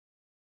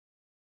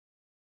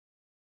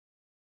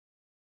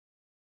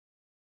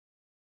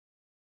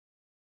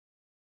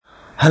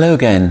Hello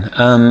again.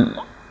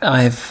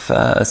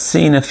 I've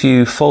seen a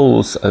few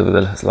foals over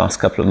the last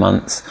couple of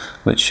months,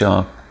 which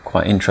are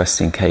quite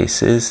interesting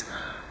cases.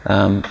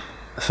 The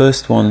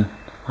first one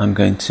I'm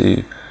going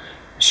to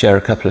share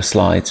a couple of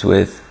slides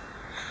with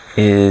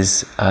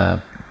is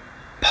a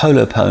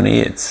polo pony.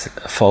 It's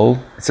a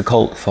foal, it's a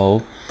colt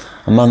foal,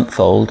 a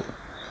month-old,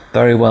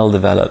 very well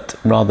developed,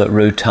 rather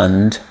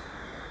rotund,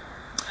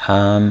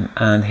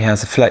 and he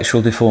has a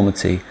flexural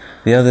deformity.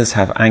 The others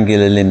have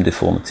angular limb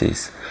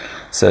deformities.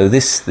 So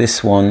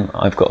this one,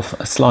 I've got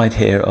a slide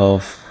here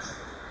of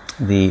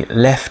the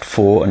left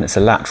fore, and it's a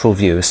lateral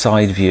view, a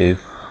side view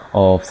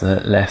of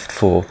the left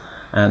fore.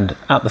 And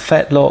at the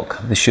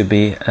fetlock, there should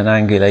be an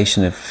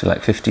angulation of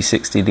like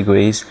 50-60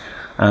 degrees,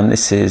 and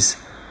this is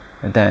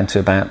down to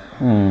about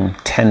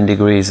 10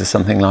 degrees or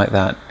something like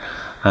that.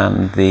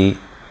 And the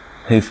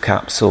hoof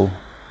capsule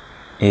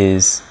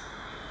is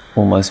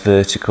almost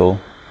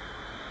vertical.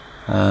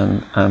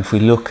 And if we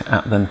look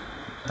at the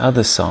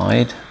other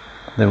side,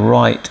 the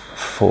right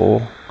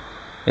fore,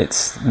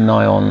 it's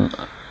nigh on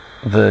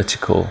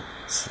vertical.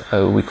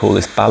 So we call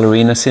this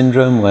ballerina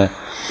syndrome, where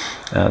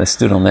they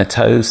stood on their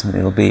toes and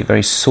it'll be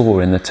very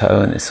sore in the toe,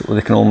 and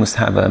they can almost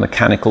have a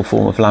mechanical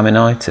form of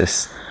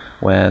laminitis,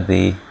 where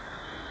the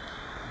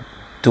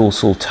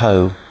dorsal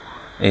toe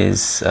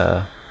is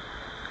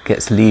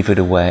gets levered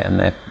away and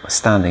they're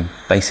standing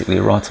basically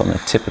right on the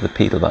tip of the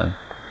pedal bone.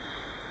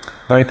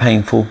 Very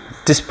painful,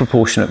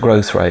 disproportionate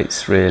growth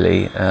rates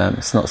really.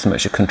 It's not so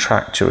much a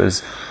contracture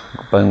as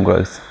bone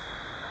growth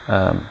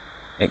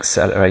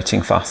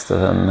accelerating faster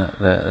than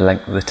the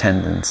length of the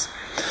tendons.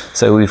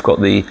 So we've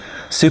got the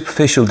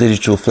superficial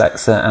digital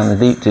flexor and the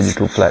deep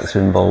digital flexor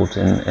involved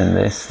in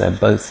this. They're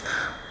both,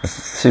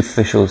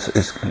 superficial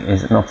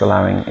is not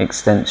allowing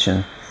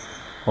extension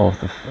of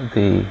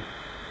the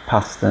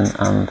pastern,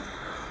 and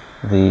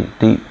the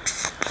deep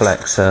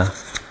flexor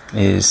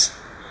is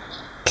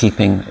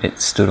keeping it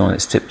stood on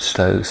its tipped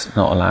toes,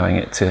 not allowing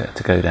it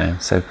to go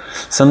down. So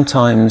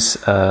sometimes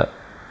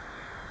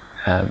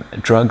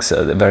drugs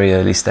at the very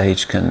early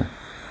stage can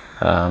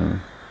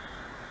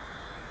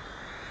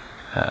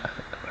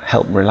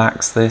help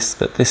relax this,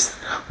 but this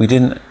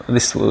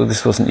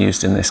wasn't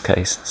used in this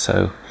case.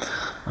 So,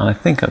 and I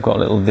think I've got a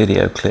little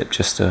video clip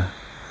just to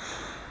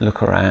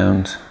look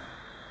around.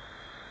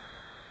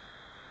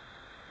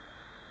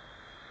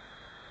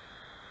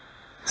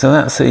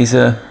 So he's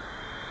a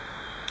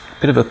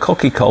bit of a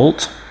cocky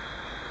colt,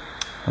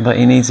 but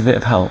he needs a bit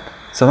of help.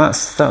 So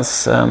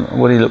that's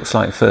what he looks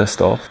like first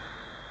off.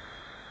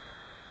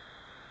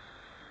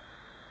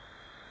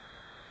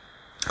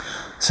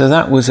 So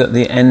that was at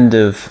the end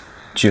of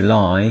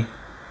July.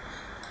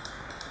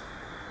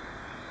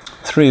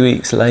 3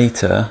 weeks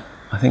later,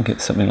 I think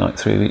it's something like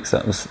 3 weeks,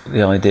 that was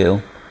the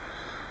ideal.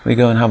 We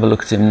go and have a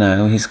look at him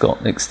now. He's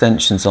got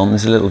extensions on.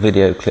 There's a little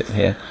video clip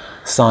here,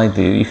 side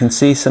view. You can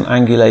see some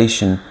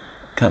angulation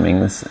coming.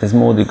 There's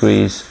more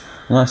degrees,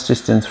 and that's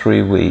just in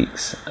 3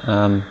 weeks.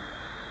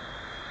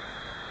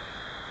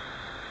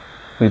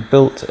 We've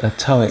built a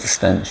toe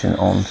extension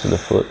onto the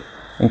foot,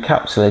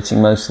 encapsulating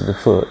most of the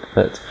foot,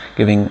 but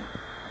giving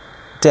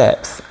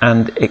depth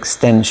and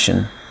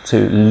extension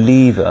to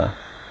lever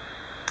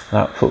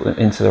that foot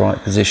into the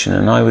right position.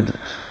 And I would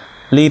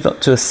leave up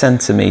to 1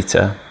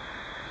 centimetre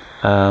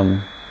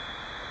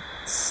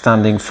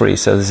standing free,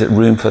 so there's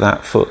room for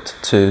that foot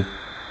to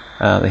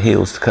the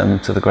heels to come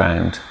to the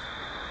ground.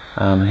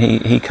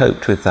 He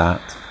coped with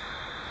that.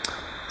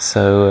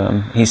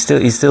 So he's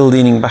still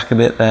leaning back a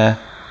bit there,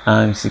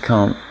 because he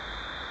can't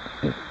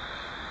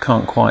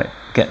quite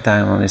get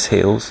down on his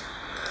heels.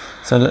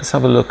 So let's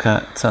have a look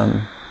at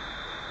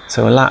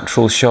so a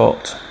lateral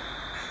shot,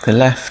 the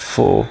left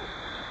fore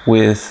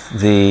with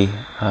the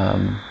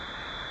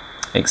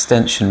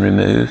extension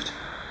removed,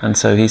 and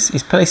so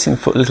he's placing the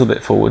foot a little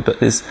bit forward, but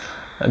there's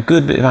a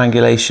good bit of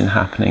angulation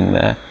happening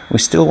there. We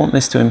still want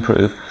this to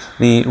improve.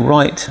 The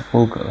right,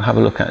 we'll have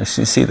a look at this.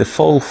 You see the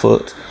foal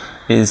foot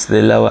is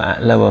the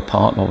lower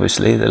part,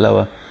 obviously, the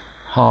lower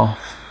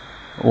half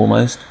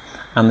almost,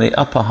 and the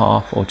upper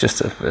half, or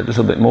just a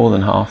little bit more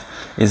than half,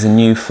 is a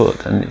new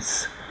foot, and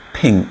it's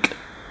pink.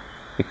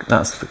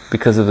 That's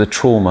because of the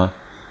trauma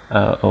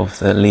of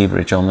the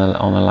leverage on the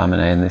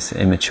laminae in this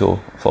immature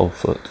foal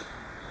foot.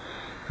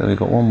 So we've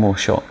got one more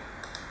shot.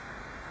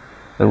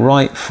 The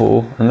right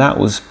fore, and that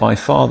was by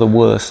far the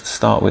worst to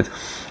start with.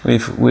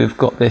 We've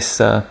got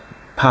this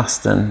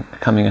pastern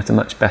coming at a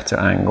much better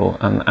angle,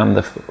 and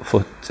the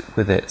foot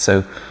with it.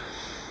 So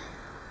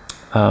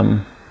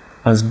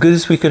as good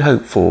as we could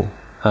hope for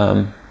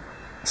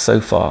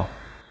so far.